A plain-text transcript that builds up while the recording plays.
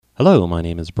Hello, my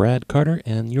name is Brad Carter,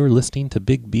 and you're listening to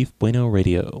Big Beef Bueno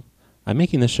Radio. I'm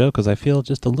making this show because I feel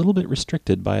just a little bit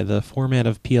restricted by the format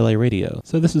of PLA Radio,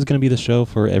 so this is going to be the show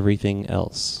for everything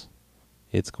else.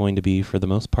 It's going to be, for the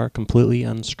most part, completely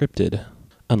unscripted,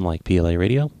 unlike PLA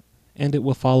Radio, and it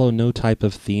will follow no type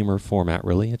of theme or format,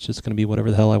 really. It's just going to be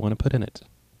whatever the hell I want to put in it.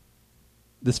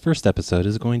 This first episode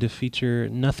is going to feature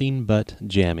nothing but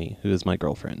Jamie, who is my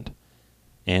girlfriend.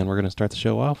 And we're going to start the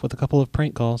show off with a couple of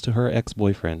prank calls to her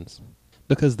ex-boyfriends,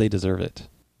 because they deserve it.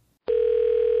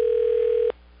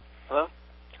 Hello?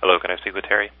 Hello, can I speak with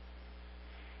Terry?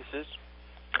 This is?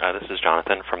 This is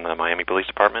Jonathan from the Miami Police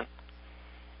Department.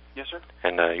 Yes, sir?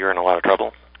 And you're in a lot of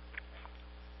trouble.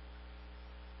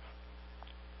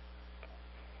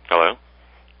 Hello?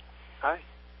 Hi.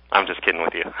 I'm just kidding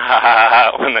with you.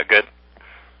 Wasn't that good?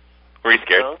 Were you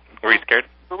scared? Hello? Were you scared?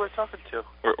 Who am I talking to?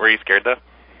 Were you scared, though?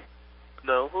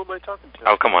 No, who am I talking to?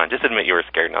 Oh, come on. Just admit you were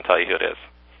scared, and I'll tell you who it is.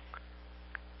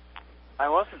 I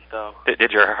wasn't, though. Did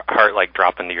your heart,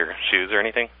 drop into your shoes or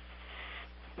anything?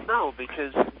 No,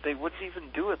 because they wouldn't even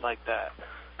do it like that.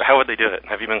 How would they do it?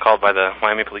 Have you been called by the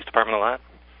Miami Police Department a lot?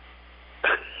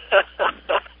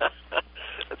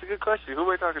 That's a good question. Who am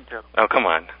I talking to? Oh, come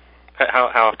on.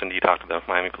 How often do you talk to the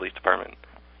Miami Police Department?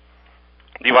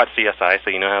 Do you watch CSI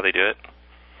so you know how they do it?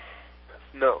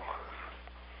 No.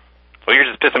 Well, you're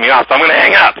just pissing me off, so I'm going to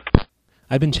hang up!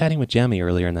 I'd been chatting with Jamie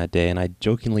earlier in that day, and I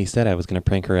jokingly said I was going to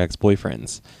prank her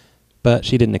ex-boyfriends. But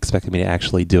she didn't expect me to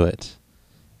actually do it.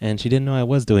 And she didn't know I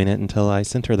was doing it until I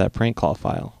sent her that prank call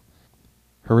file.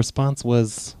 Her response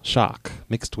was shock,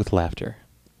 mixed with laughter.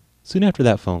 Soon after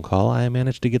that phone call, I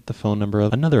managed to get the phone number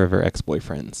of another of her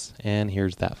ex-boyfriends, and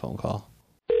here's that phone call.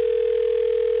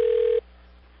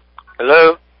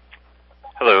 Hello?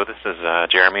 Hello, this is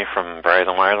Jeremy from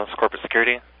Verizon Wireless Corporate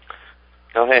Security.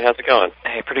 Oh, hey, how's it going?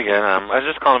 Hey, pretty good. I was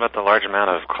just calling about the large amount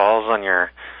of calls on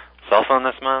your cell phone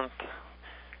this month.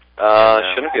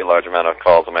 Shouldn't be a large amount of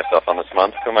calls on my cell phone this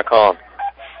month. Who am I calling?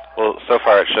 Well, so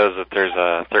far it shows that there's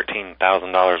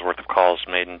 $13,000 worth of calls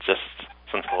made in just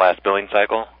since the last billing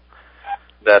cycle.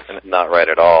 That's not right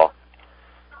at all.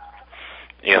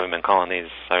 You haven't been calling these.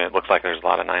 I mean, it looks like there's a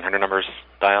lot of 900 numbers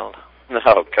dialed. No,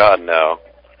 God, no.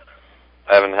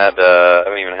 I haven't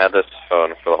even had this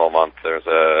phone for the whole month. There's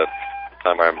a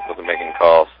time where I wasn't making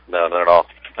calls. No, not at all.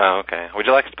 Oh, okay. Would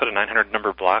you like us to put a 900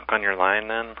 number block on your line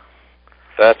then?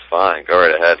 That's fine. Go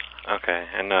right ahead. Okay.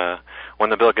 And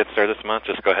when the bill gets there this month,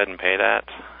 just go ahead and pay that,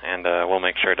 and we'll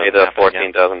make sure it doesn't Pay the happen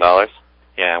again. $14,000?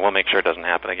 Yeah, we'll make sure it doesn't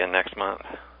happen again next month.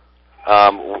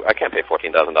 I can't pay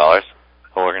 $14,000. Well,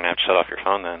 we're going to have to shut off your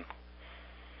phone then.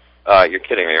 You're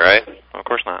kidding me, right? Of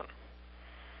course not.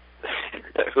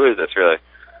 Who is this, really?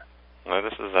 No,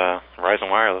 this is Verizon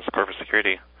Wireless Corporate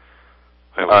Security.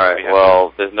 All right,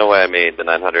 well, there's no way I made the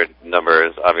 900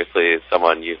 numbers. Obviously,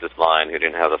 someone used this line who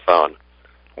didn't have the phone.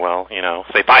 Well,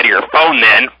 say bye to your phone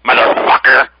then,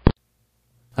 motherfucker!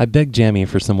 I begged Jamie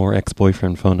for some more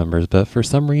ex-boyfriend phone numbers, but for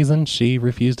some reason, she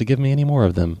refused to give me any more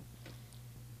of them.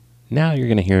 Now you're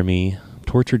going to hear me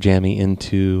torture Jamie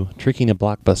into tricking a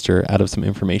Blockbuster out of some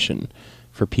information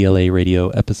for PLA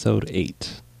Radio Episode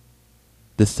 8.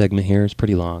 This segment here is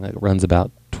pretty long. It runs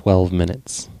about 12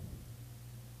 minutes.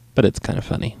 But it's kind of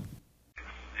funny.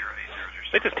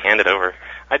 They just hand it over.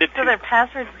 I did. So their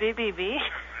password's BBB?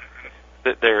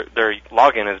 Their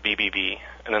login is BBB,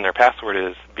 and then their password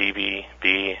is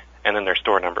BBB, and then their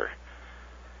store number.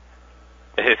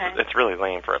 It's really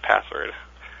lame for a password.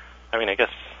 I mean, I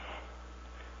guess,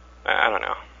 I don't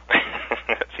know.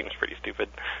 That seems pretty stupid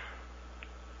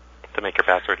to make your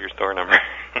password your store number.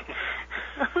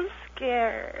 I'm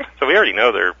scared. So we already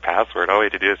know their password. All we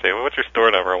have to do is say, well, what's your store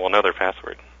number? And we'll know their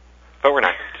password. But we're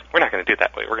not going to do it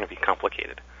that way. We're going to be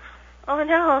complicated. Oh,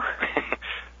 no.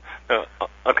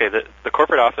 Okay, the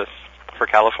corporate office for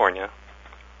California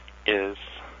is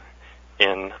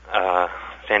in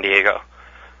San Diego.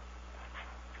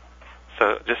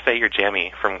 So just say you're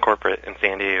Jamie from corporate in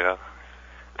San Diego.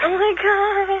 Oh, my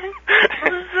God.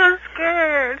 I'm so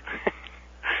scared.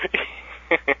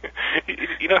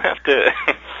 You don't have to...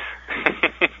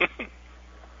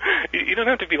 You don't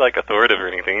have to be authoritative or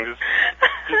anything.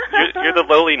 You're the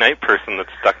lowly night person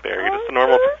that's stuck there. You're just a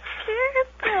normal. I'm so scared,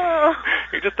 though.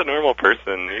 You're just a normal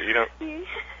person. You don't.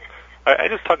 I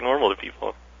just talk normal to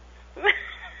people.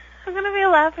 I'm gonna be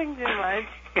laughing too much.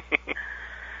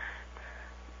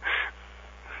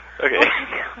 Okay. Oh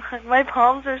my God, my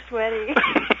palms are sweaty.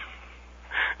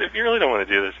 If you really don't want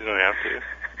to do this, you don't have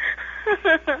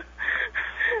to.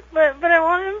 But I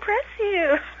want to impress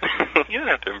you. You don't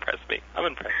have to impress me. I'm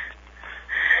impressed.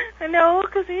 I know,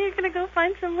 because then you're going to go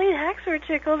find some lead hacksaw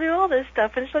chick who'll do all this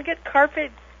stuff, and she'll get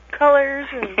carpet colors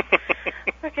and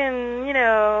fucking, you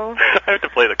know, I have to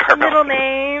play the carpet. middle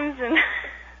names and.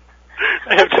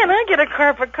 Why can't I get a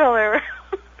carpet color?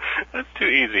 That's too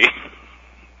easy.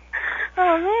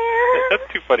 Oh man.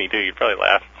 That's too funny too. You'd probably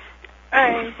laugh.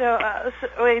 All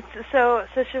right. So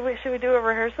should we do a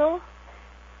rehearsal?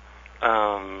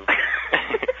 Well,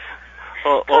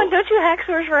 Come on, don't you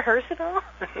hacksaws rehearse at all?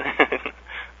 I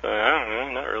don't know,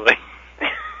 not really.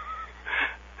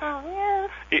 Oh yeah.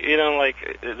 You know, like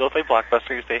they'll play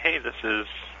Blockbuster. You say, "Hey, this is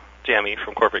Jammy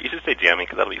from corporate." You should say Jammy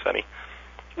because that'll be funny.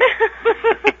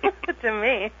 To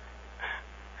me.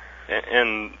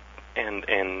 And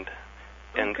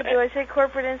do I say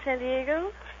corporate in San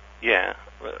Diego? Yeah,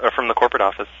 or from the corporate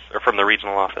office, or from the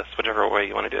regional office, whichever way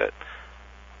you want to do it.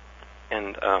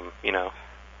 And you know,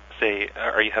 say,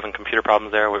 "Are you having computer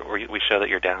problems there?" We show that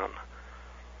you're down.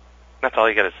 That's all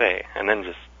you got to say, and then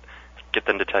just get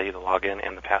them to tell you the login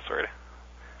and the password,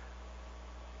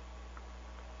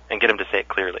 and get them to say it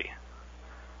clearly.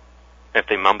 If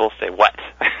they mumble, say, "What?"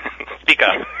 Speak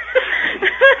up,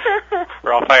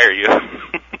 or I'll fire you.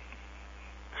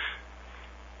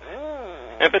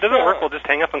 If it doesn't work, we'll just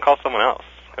hang up and call someone else.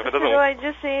 If it doesn't, do I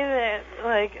just say that,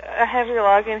 like, I have your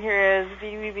login here as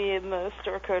BBB in the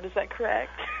store code? Is that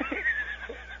correct?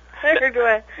 Or do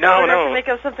I have to make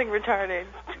up something retarded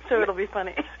so it'll be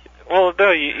funny? Well,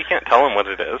 no, you can't tell them what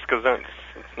it is because then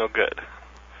it's no good.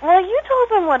 Well, you told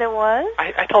them what it was.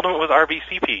 I told them it was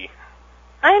RBCP.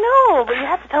 I know, but you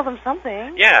have to tell them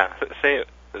something. Yeah, say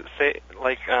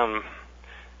like I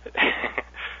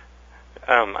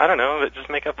don't know, just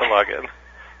make up the login.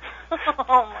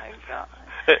 Oh my god!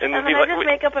 And then I just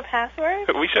make up a password.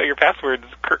 We show your password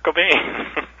is Kurt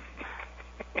Cobain.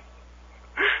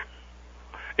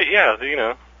 Yeah, you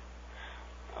know.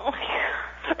 Oh my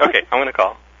god. Okay, I'm gonna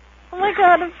call. Oh my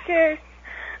god, I'm scared.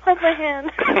 Hold my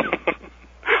hand.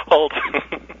 Hold.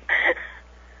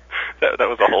 That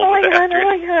was a hold. Oh my god! Oh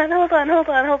my god!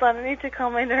 Hold on. I need to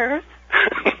calm my nerves.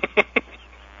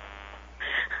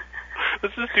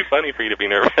 This is too funny for you to be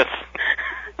nervous.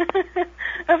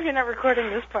 I hope you're not recording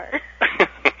this part.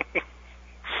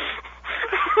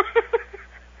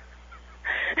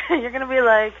 You're gonna be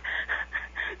like,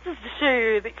 just to show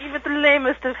you that even the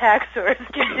lamest of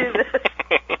hacksaws can do this.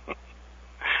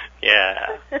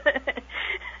 Yeah.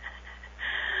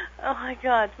 Oh my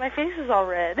god, my face is all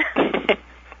red.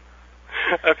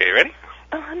 Okay, ready?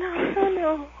 Oh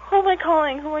no. Who am I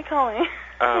calling? Who are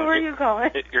you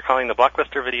calling? You're calling the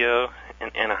Blockbuster Video in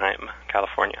Anaheim,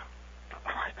 California. Oh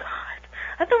my god.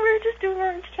 I thought we were just doing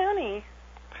Orange County.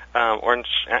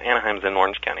 Anaheim's in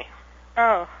Orange County.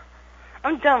 Oh.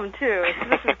 I'm dumb too.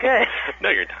 This is good. No,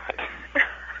 you're not.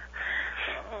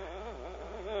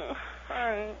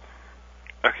 Alright.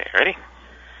 Okay, ready?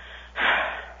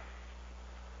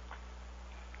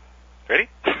 Ready?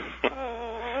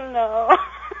 No.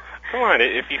 Come on,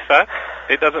 if you suck,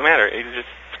 it doesn't matter. You just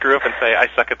screw up and say, "I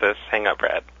suck at this, hang up,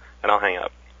 Brad," and I'll hang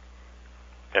up.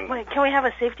 And wait, can we have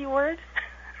a safety word?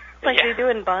 Like they do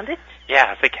in Bondage?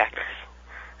 Yeah, say cactus.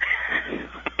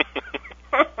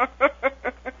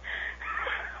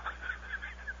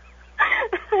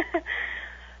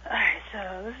 Alright,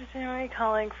 so this is Jeremy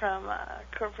calling from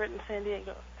corporate in San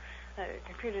Diego.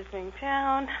 Computer's being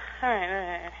found.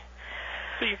 Alright.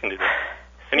 So you can do this.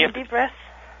 And you have deep breaths.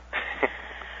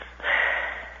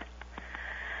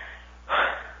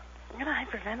 I'm gonna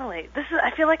hyperventilate.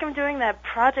 I feel like I'm doing that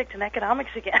project in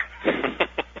economics again.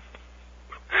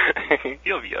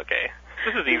 You'll be okay.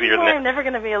 This is easier than I'm never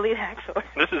gonna be a lead hacksaw.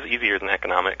 This is easier than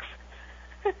economics.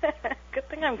 Good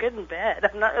thing I'm good in bed.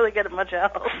 I'm not really good at much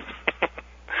else.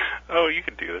 Oh, you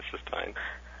can do this just fine.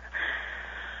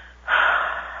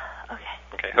 Okay.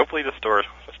 Okay, hopefully the store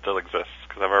still exists,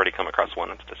 because I've already come across one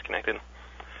that's disconnected.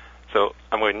 So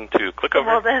I'm going to click over.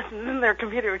 Well, then their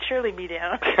computer would surely be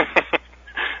down.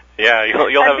 Yeah,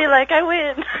 you'll have... I'd be like, I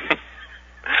win.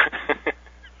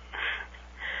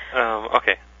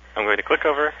 Okay, I'm going to click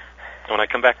over, and when I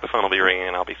come back, the phone will be ringing,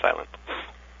 and I'll be silent.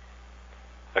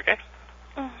 Okay?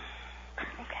 Okay.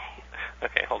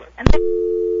 Okay, hold it.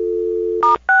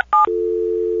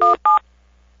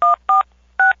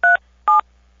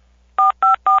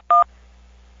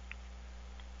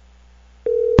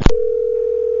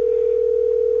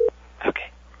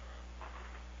 Okay.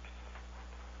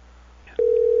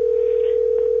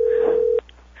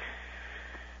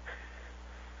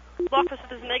 Office,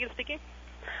 this is Megan speaking.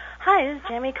 Hi, this is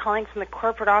Jamie calling from the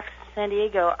corporate office in San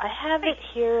Diego. I have it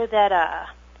here that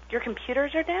your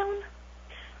computers are down.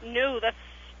 No, that's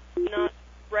not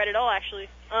right at all, actually.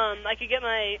 I could get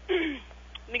my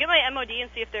let me get my MOD and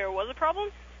see if there was a problem.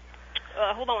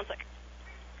 Hold on one sec.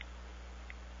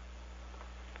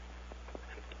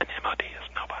 MOD is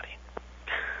nobody.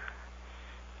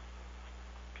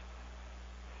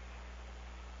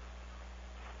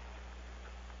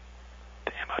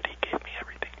 The MOD gave me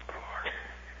everything before.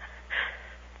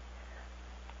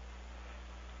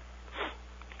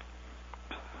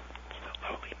 It's the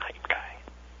lowly night guy.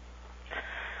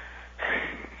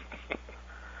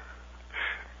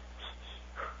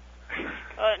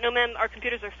 No, ma'am, our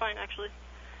computers are fine, actually.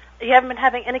 You haven't been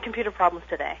having any computer problems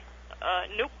today?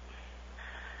 Nope.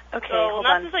 Okay, hold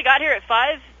on. Not since I got here at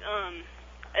 5,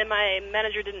 and my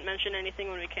manager didn't mention anything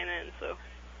when we came in, so...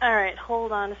 All right,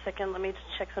 hold on a second. Let me just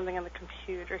check something on the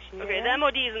computer here. Okay, the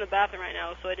MOD is in the bathroom right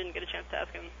now, so I didn't get a chance to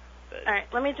ask him. But... All right,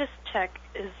 let me just check.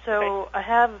 So I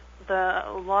have the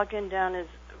login down as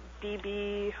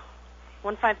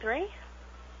BB153?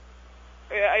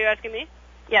 Are you asking me?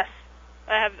 Yes.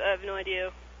 I have no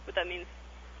idea what that means.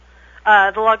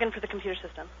 The login for the computer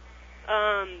system.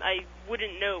 I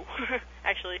wouldn't know,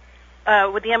 actually.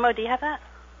 Would the MOD have that?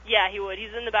 Yeah, he would.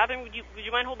 He's in the bathroom. Would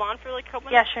you mind hold on for like a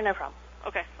couple Yeah, minutes? sure, no problem.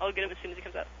 Okay, I'll get him as soon as he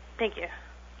comes out. Thank you.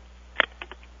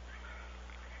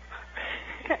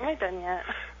 Am I done yet?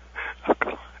 Oh,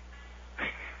 come on.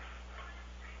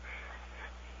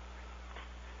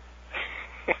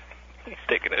 He's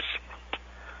taking a shit.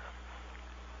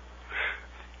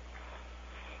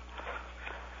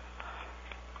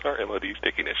 Our MOD's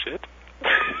taking a shit.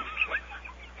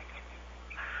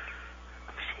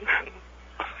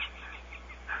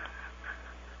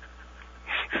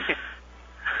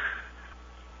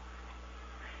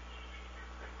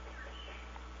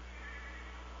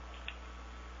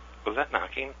 Was that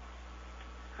knocking?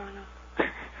 Oh, no.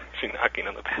 She's knocking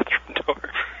on the bathroom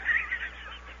door.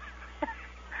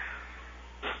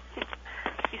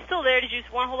 He's still there. Did you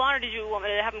want to hold on, or did you want me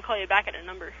to have him call you back at a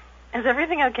number? Is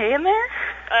everything okay in there?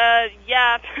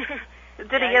 Yeah.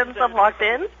 Did he get himself locked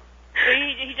in?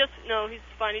 He just, no, he's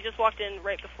fine. He just walked in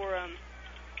right before,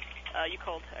 you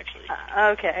called, actually.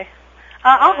 Okay.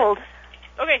 I'll hold.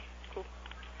 Okay, cool.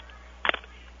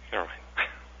 Never mind.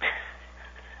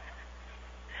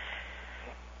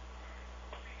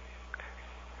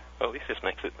 Well, at least this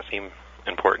makes it seem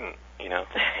important, to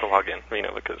log in,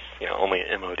 because, only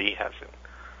MOD has it.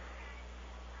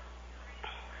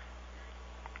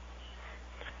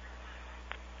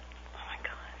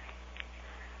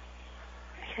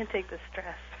 I can't take the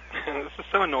stress. This is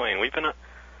so annoying.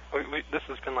 This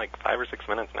has been like 5 or 6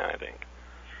 minutes now, I think.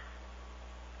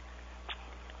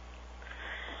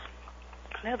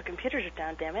 No, the computers are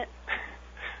down, damn it.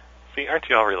 See, aren't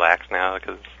you all relaxed now?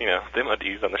 Because, the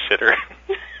MOD's on the shitter.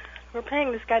 We're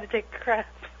paying this guy to take a crap.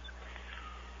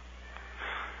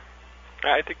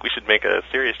 I think we should make a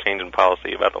serious change in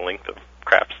policy about the length of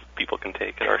craps people can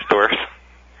take at our stores.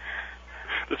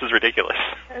 This is ridiculous.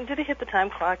 And did he hit the time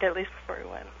clock at least before he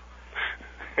went?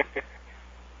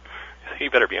 He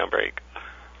better be on break.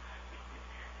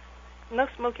 No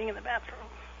smoking in the bathroom.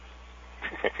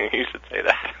 You should say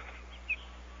that.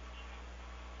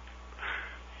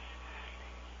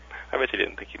 I bet you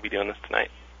didn't think you'd be doing this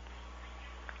tonight.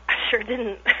 I sure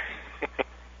didn't. I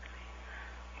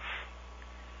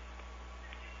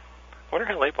wonder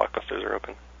how late Blockbusters are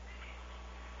open.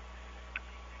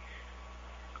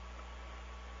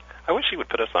 I wish she would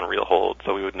put us on real hold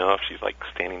so we would know if she's like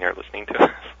standing there listening to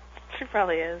us. She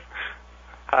probably is.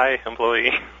 Hi,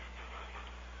 employee.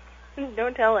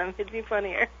 Don't tell him. It'd be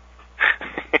funnier.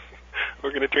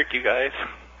 We're going to trick you guys.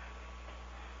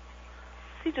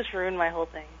 He just ruined my whole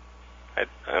thing. I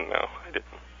don't know. I didn't.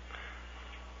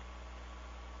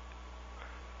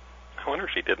 I wonder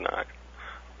if she did not.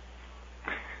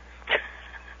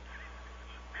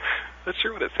 That's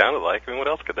sure what it sounded like. I mean, what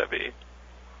else could that be?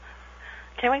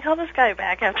 Can we call this guy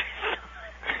back after?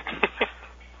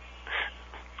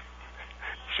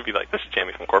 Should be like, this is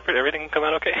Jamie from corporate. Everything come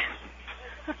out okay?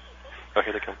 Oh,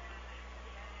 here they come.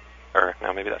 Or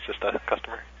now maybe that's just a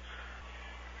customer.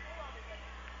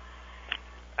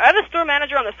 I have a store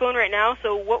manager on the phone right now,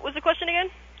 so what was the question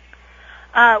again?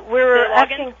 We're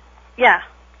asking... Yeah.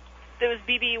 It was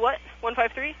BB what?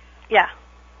 153? Yeah.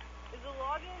 Is the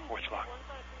login Which login? 153?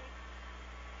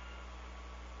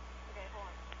 Okay, hold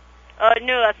on.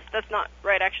 No, that's not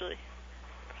right, actually.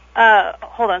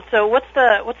 Hold on. So what's the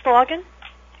login? What's the login?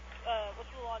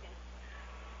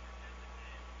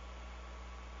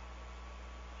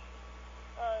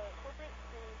 Corporate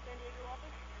in San Diego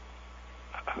office?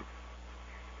 Uh-oh.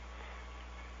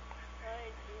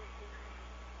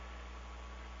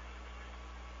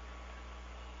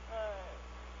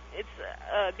 It's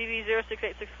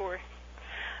BB06864.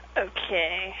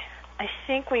 Okay. I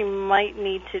think we might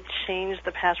need to change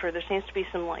the password. There seems to be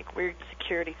some weird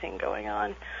security thing going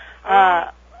on.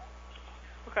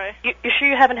 Okay. You're sure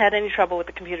you haven't had any trouble with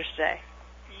the computers today?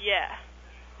 Yeah.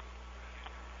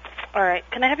 All right.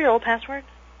 Can I have your old password?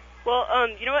 Well,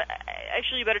 you know what?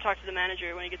 Actually, you better talk to the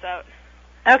manager when he gets out.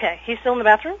 Okay. He's still in the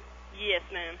bathroom? Yes,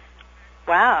 ma'am.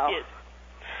 Wow. He is.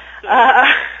 So,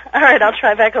 all right. I'll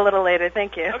try back a little later.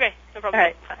 Thank you. Okay. No problem. All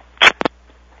right. Bye.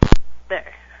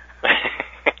 There.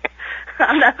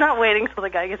 I'm not waiting till the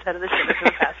guy gets out of the shit to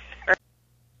the password.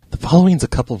 The following's a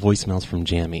couple voicemails from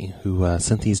Jammy, who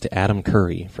sent these to Adam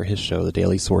Curry for his show, The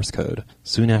Daily Source Code,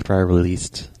 soon after I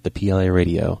released the PLA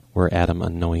Radio, where Adam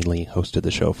unknowingly hosted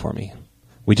the show for me.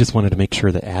 We just wanted to make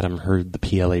sure that Adam heard the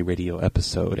PLA Radio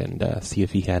episode and see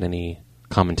if he had any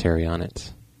commentary on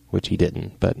it, which he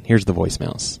didn't, but here's the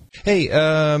voicemails. Hey,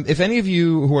 if any of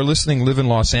you who are listening live in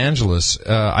Los Angeles,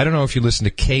 I don't know if you listen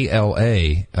to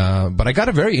KLA, but I got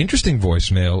a very interesting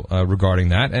voicemail regarding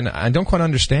that, and I don't quite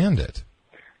understand it.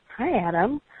 Hi,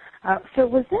 Adam. So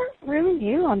was that really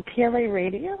you on PLA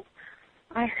Radio?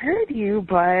 I heard you,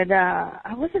 but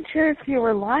I wasn't sure if you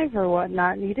were live or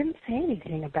whatnot, and you didn't say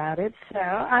anything about it, so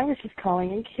I was just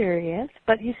calling and curious.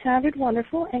 But you sounded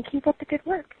wonderful, and keep up the good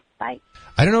work. Bye.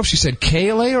 I don't know if she said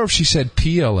KLA or if she said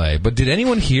PLA, but did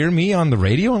anyone hear me on the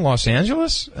radio in Los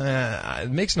Angeles?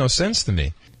 It makes no sense to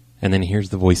me. And then here's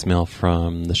the voicemail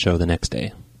from the show the next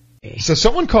day. So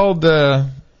someone called, a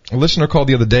listener called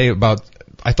the other day about,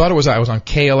 I thought I was on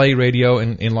KLA radio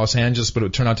in Los Angeles, but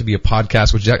it turned out to be a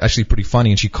podcast, which is actually pretty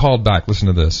funny, and she called back. Listen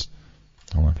to this.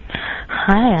 Hold on.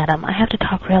 Hi, Adam. I have to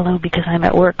talk real low because I'm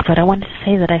at work, but I wanted to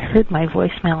say that I heard my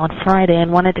voicemail on Friday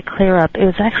and wanted to clear up. It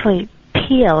was actually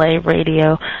PLA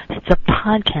Radio. It's a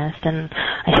podcast, and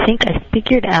I think I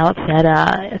figured out that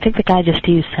I think the guy just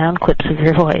used sound clips of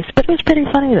your voice, but it was pretty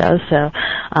funny though. So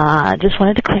just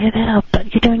wanted to clear that up.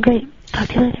 But you're doing great. Talk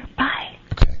to you later. Bye.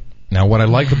 Okay. Now, what I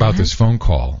liked about this phone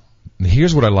call,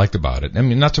 here's what I liked about it. I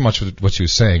mean, not so much what she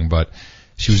was saying, but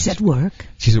she's at work.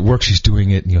 She's at work. She's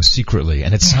doing it, secretly,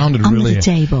 and it sounded on really the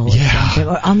table,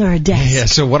 or under her desk. Yeah.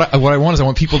 So what I want is I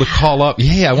want people to call up.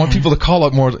 Yeah, I want people to call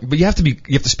up more. But you have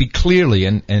to speak clearly,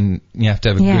 and you have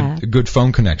to have a good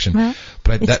phone connection. Well,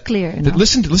 but it's clear.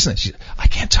 Listen. I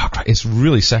can't talk right. It's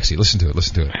really sexy. Listen to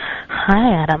it.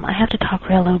 Hi, Adam. I have to talk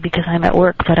real low because I'm at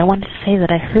work, but I wanted to say that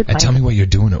I heard. And tell me what you're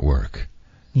doing at work.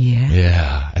 Yeah.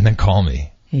 Yeah, and then call me.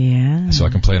 Yeah. So I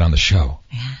can play it on the show.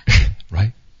 Yeah.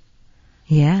 Right?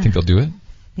 Yeah. Think they'll do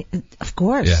it? Of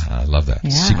course. Yeah, I love that. Yeah.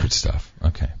 Secret stuff.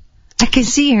 Okay. I can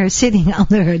see her sitting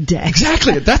under her desk.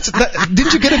 Exactly.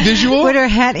 Didn't you get a visual? With her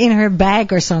hat in her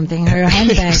bag or something, her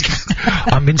handbag.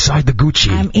 I'm inside the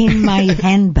Gucci. I'm in my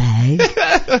handbag.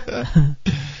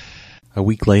 A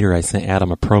week later, I sent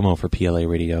Adam a promo for PLA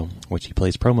Radio, which he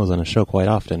plays promos on his show quite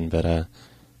often, but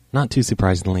not too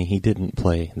surprisingly, he didn't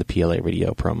play the PLA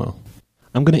Radio promo.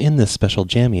 I'm going to end this special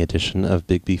jammy edition of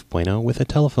Big Beef Bueno with a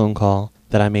telephone call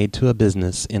that I made to a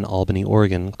business in Albany,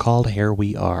 Oregon called Hair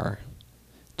We Are.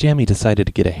 Jammy decided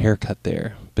to get a haircut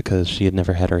there because she had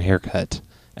never had her hair cut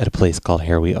at a place called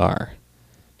Hair We Are.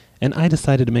 And I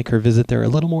decided to make her visit there a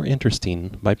little more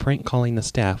interesting by prank calling the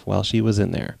staff while she was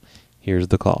in there. Here's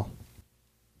the call.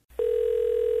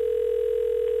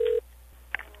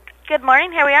 Good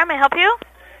morning. Here we are. May I help you?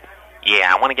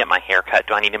 Yeah, I want to get my hair cut.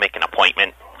 Do I need to make an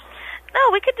appointment? No,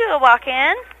 we could do a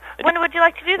walk-in. When would you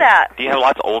like to do that? Do you have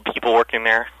lots of old people working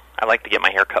there? I like to get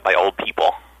my hair cut by old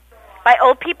people. By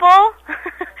old people?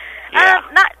 Yeah.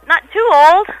 Not too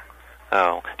old.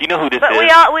 Oh. Do you know who this but is?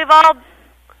 we've all...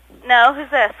 No, who's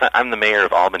this? I'm the mayor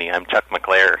of Albany. I'm Chuck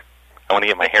McClare. I want to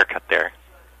get my hair cut there.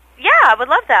 Yeah, I would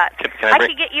love that. Can I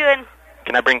could get you in...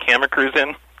 Can I bring camera crews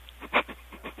in?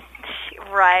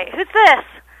 Right. Who's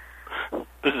this?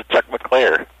 This is Chuck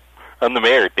McClare. I'm the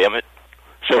mayor, damn it.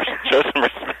 Show some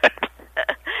respect.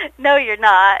 No, you're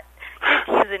not.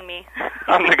 You're teasing me.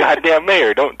 I'm the goddamn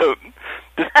mayor. Don't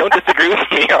disagree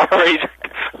with me. I'll raise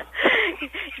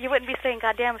You wouldn't be saying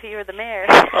goddamn if you were the mayor.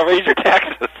 I'll raise your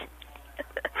taxes.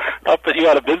 I'll put you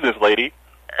out of business, lady.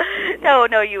 No,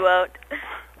 you won't.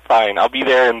 Fine, I'll be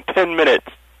there in 10 minutes.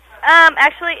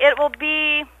 Actually, it will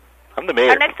be... I'm the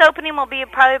mayor. Our next opening will be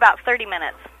probably about 30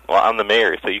 minutes. Well, I'm the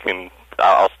mayor, so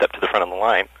I'll step to the front of the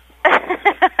line.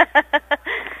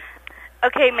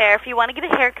 Okay, Mayor, if you want to get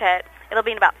a haircut, it'll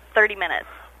be in about 30 minutes.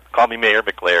 Call me Mayor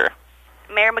McClare.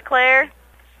 Mayor McClare?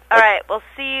 All right, we'll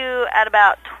see you at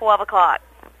about 12 o'clock.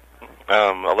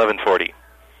 11:40,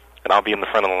 and I'll be in the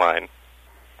front of the line.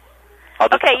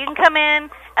 Okay, you can come in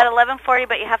at 11:40,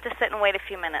 but you have to sit and wait a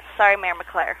few minutes. Sorry, Mayor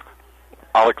McClare.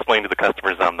 I'll explain to the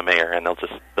customers I'm the mayor, and they'll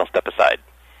step aside.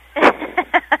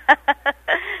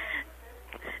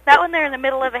 Not when they're in the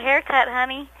middle of a haircut,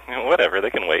 honey. Whatever, they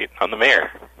can wait. I'm the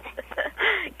mayor.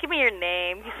 Give me your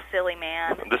name, you silly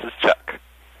man. This is Chuck.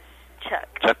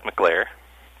 Chuck. Chuck McClare.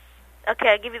 Okay,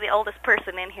 I'll give you the oldest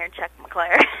person in here, Chuck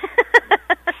McClare.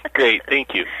 Great,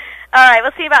 thank you. All right,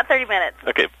 we'll see you about 30 minutes.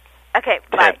 Okay. Okay,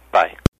 bye. Bye.